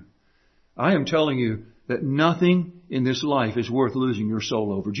from you. I am telling you, that nothing in this life is worth losing your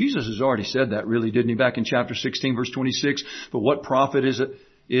soul over. Jesus has already said that, really, didn't he? Back in chapter 16, verse 26. But what profit is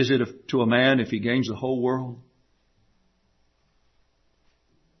it to a man if he gains the whole world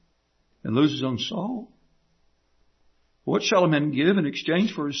and loses his own soul? What shall a man give in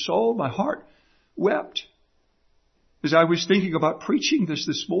exchange for his soul? My heart wept as I was thinking about preaching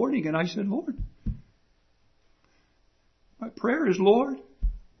this morning, and I said, Lord, my prayer is, Lord,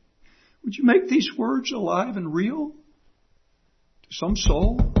 would you make these words alive and real to some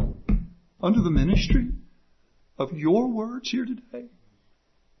soul under the ministry of your words here today?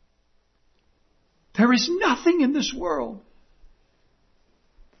 There is nothing in this world.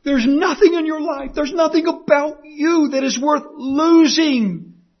 There's nothing in your life. There's nothing about you that is worth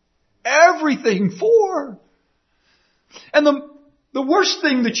losing everything for. And the worst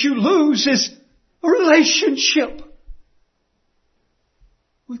thing that you lose is a relationship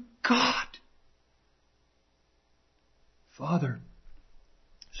with God. Father,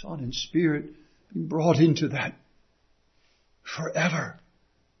 Son, and Spirit being brought into that forever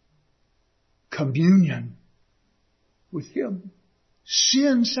communion with Him.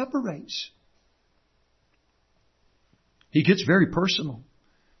 Sin separates. He gets very personal,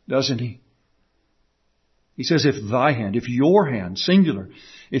 doesn't he? He says, if thy hand, if your hand, singular,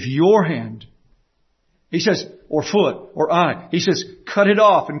 if your hand, he says, or foot, or eye, he says, cut it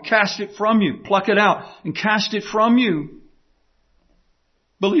off and cast it from you. Pluck it out and cast it from you.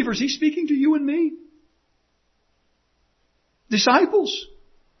 Believers, he's speaking to you and me. Disciples.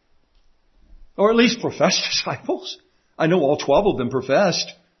 Or at least professed disciples. I know all 12 of them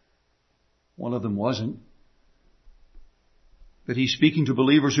professed. One of them wasn't. But he's speaking to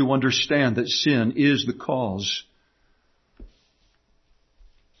believers who understand that sin is the cause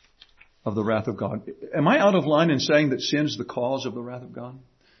of the wrath of God. Am I out of line in saying that sin is the cause of the wrath of God?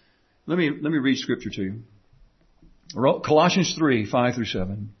 Let me read Scripture to you. Colossians 3, 5 through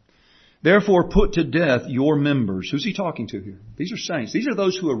 7. Therefore put to death your members. Who's he talking to here? These are saints. These are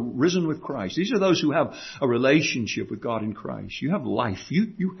those who are risen with Christ. These are those who have a relationship with God in Christ. You have life.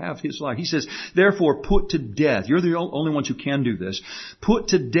 You have His life. He says, therefore put to death. You're the only ones who can do this. Put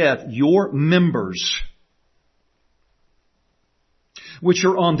to death your members, which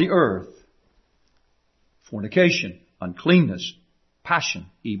are on the earth. Fornication, uncleanness, passion,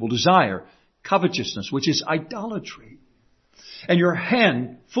 evil desire, covetousness, which is idolatry. And your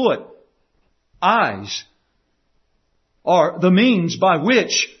hand, foot, eyes are the means by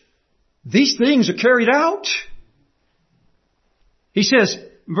which these things are carried out. He says,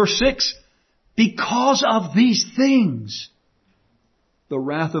 verse 6, because of these things, the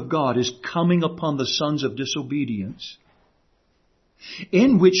wrath of God is coming upon the sons of disobedience,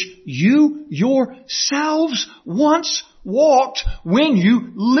 in which you yourselves once walked when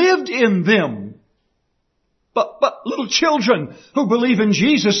you lived in them. But little children who believe in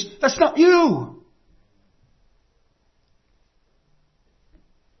Jesus, that's not you.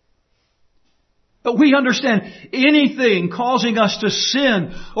 But we understand anything causing us to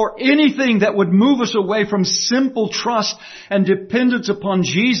sin or anything that would move us away from simple trust and dependence upon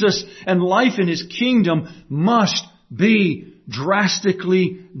Jesus and life in His kingdom must be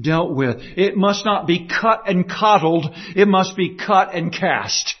drastically dealt with. It must not be cut and coddled. It must be cut and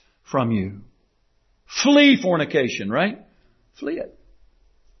cast from you. Flee fornication, right? Flee it.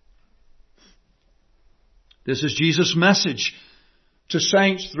 This is Jesus' message to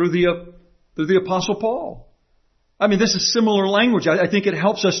saints through the Apostle Paul. I mean, this is similar language. I think it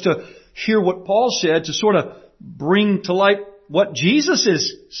helps us to hear what Paul said to sort of bring to light what Jesus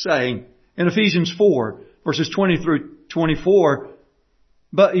is saying in Ephesians 4, verses 20 through 24.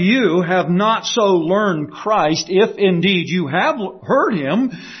 But you have not so learned Christ, if indeed you have heard Him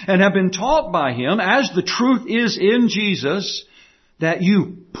and have been taught by Him, as the truth is in Jesus, that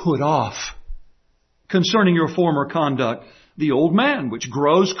you put off concerning your former conduct the old man, which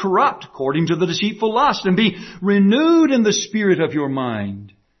grows corrupt according to the deceitful lust, and be renewed in the spirit of your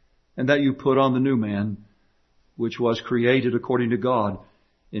mind, and that you put on the new man, which was created according to God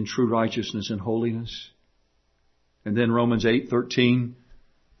in true righteousness and holiness. And then Romans 8:13,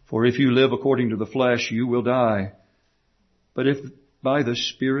 for if you live according to the flesh, you will die. But if by the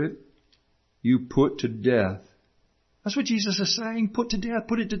Spirit you put to death. That's what Jesus is saying. Put to death.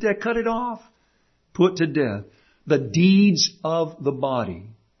 Put it to death. Cut it off. Put to death the deeds of the body.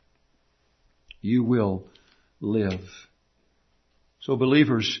 You will live. So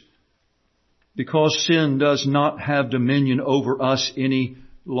believers, because sin does not have dominion over us any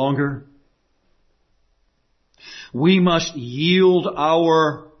longer, we must yield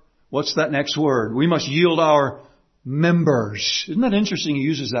our, what's that next word? We must yield our members. Isn't that interesting? He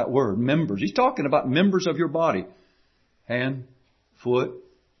uses that word, members. He's talking about members of your body. Hand, foot,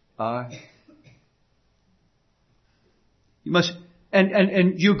 eye. You must,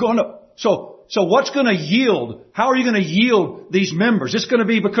 and you're going to, so what's going to yield? How are you going to yield these members? It's going to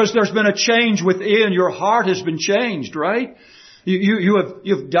be because there's been a change within. Your heart has been changed, right?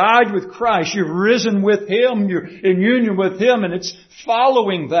 You've died with Christ. You've risen with Him. You're in union with Him. And it's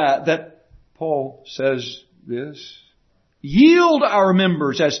following that Paul says this. Yield our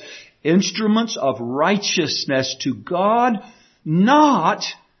members as instruments of righteousness to God, not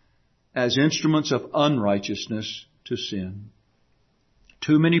as instruments of unrighteousness to sin.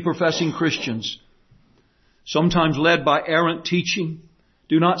 Too many professing Christians, sometimes led by errant teaching,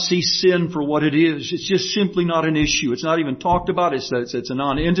 do not see sin for what it is. It's just simply not an issue. It's not even talked about. It's a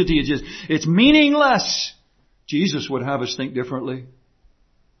non-entity. It's meaningless. Jesus would have us think differently.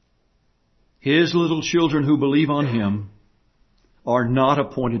 His little children who believe on Him are not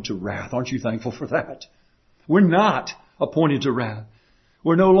appointed to wrath. Aren't you thankful for that? We're not appointed to wrath.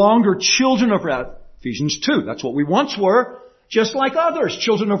 We're no longer children of wrath. Ephesians 2, that's what we once were, just like others,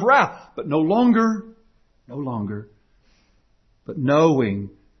 children of wrath. But no longer. But knowing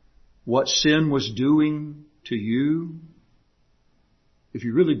what sin was doing to you, if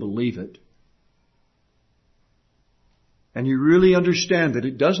you really believe it, and you really understand that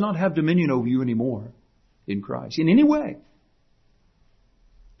it does not have dominion over you anymore in Christ, in any way,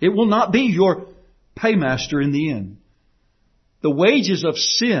 it will not be your paymaster in the end. The wages of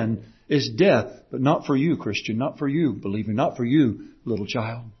sin is death, but not for you, Christian, not for you, believer, not for you, little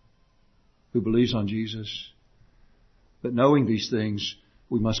child who believes on Jesus. But knowing these things,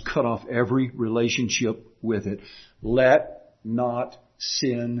 we must cut off every relationship with it. Let not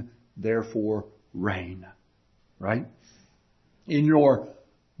sin therefore reign. Right? In your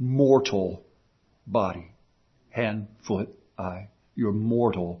mortal body. Hand, foot, eye. Your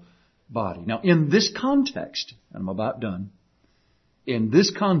mortal body. Now in this context, and I'm about done. In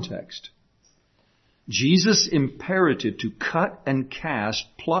this context, Jesus' imperative to cut and cast,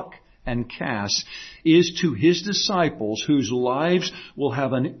 pluck and cast, is to His disciples whose lives will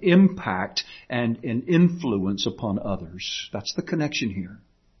have an impact and an influence upon others. That's the connection here.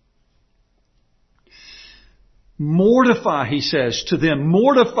 Mortify, He says to them.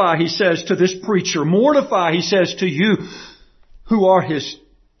 Mortify, He says to this preacher. Mortify, He says to you who are His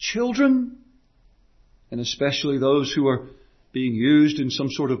children, and especially those who are being used in some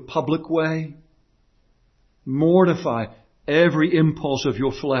sort of public way. Mortify every impulse of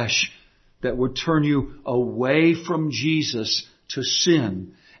your flesh that would turn you away from Jesus to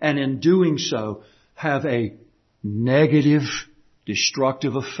sin. And in doing so, have a negative,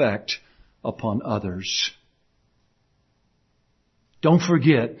 destructive effect upon others. Don't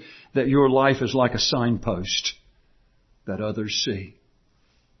forget that your life is like a signpost that others see.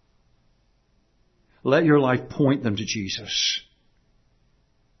 Let your life point them to Jesus.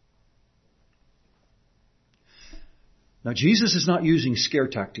 Now, Jesus is not using scare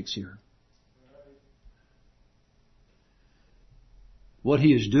tactics here. What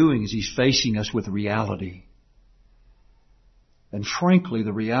He is doing is He's facing us with reality. And frankly,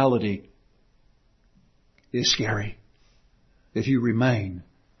 the reality is scary if you remain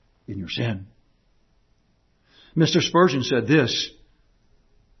in your sin. Mr. Spurgeon said this,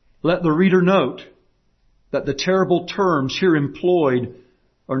 "Let the reader note that the terrible terms here employed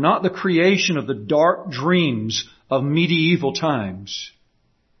are not the creation of the dark dreams of medieval times,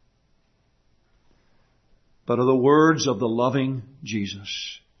 but are the words of the loving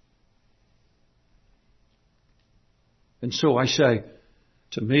Jesus." And so I say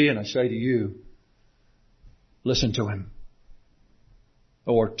to me and I say to you, listen to Him.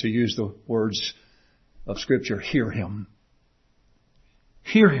 Or to use the words of Scripture, hear Him.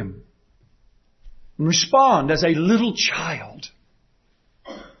 Hear Him. And respond as a little child.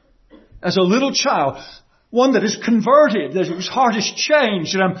 As a little child. One that is converted, that whose heart is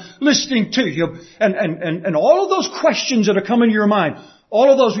changed, and I'm listening to you. And all of those questions that are coming to your mind,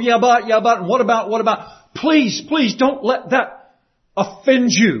 all of those, yeah, but, and what about, please don't let that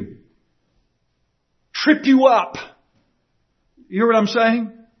offend you. Trip you up. You hear what I'm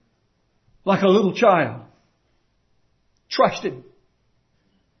saying? Like a little child. Trust Him.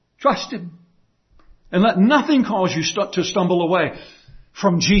 Trust Him. And let nothing cause you to stumble away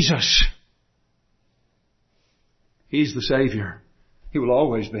from Jesus. He's the Savior. He will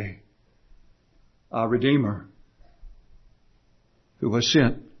always be our Redeemer who was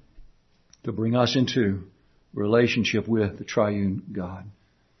sent to bring us into relationship with the triune God.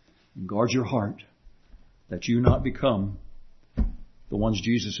 And guard your heart that you not become the ones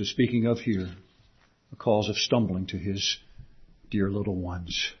Jesus is speaking of here, a cause of stumbling to His dear little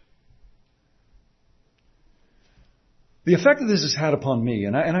ones. The effect that this has had upon me,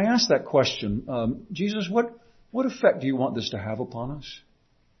 and I asked that question, Jesus, what effect do you want this to have upon us?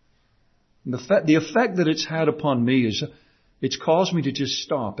 And the effect that it's had upon me is it's caused me to just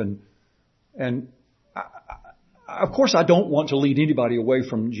stop and of course I don't want to lead anybody away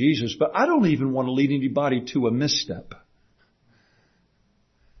from Jesus, but I don't even want to lead anybody to a misstep.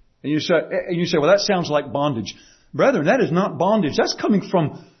 And you say, well, that sounds like bondage. Brethren, that is not bondage. That's coming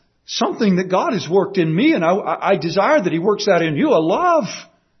from something that God has worked in me, and I desire that He works that in you. A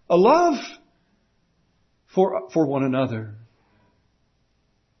love for one another.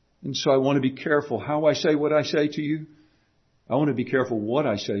 And so I want to be careful how I say what I say to you. I want to be careful what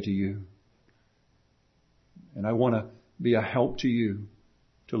I say to you. And I want to be a help to you,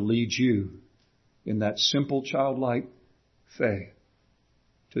 to lead you in that simple childlike faith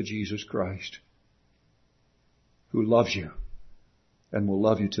to Jesus Christ, who loves you and will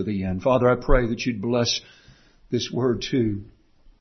love you to the end. Father, I pray that you'd bless this word too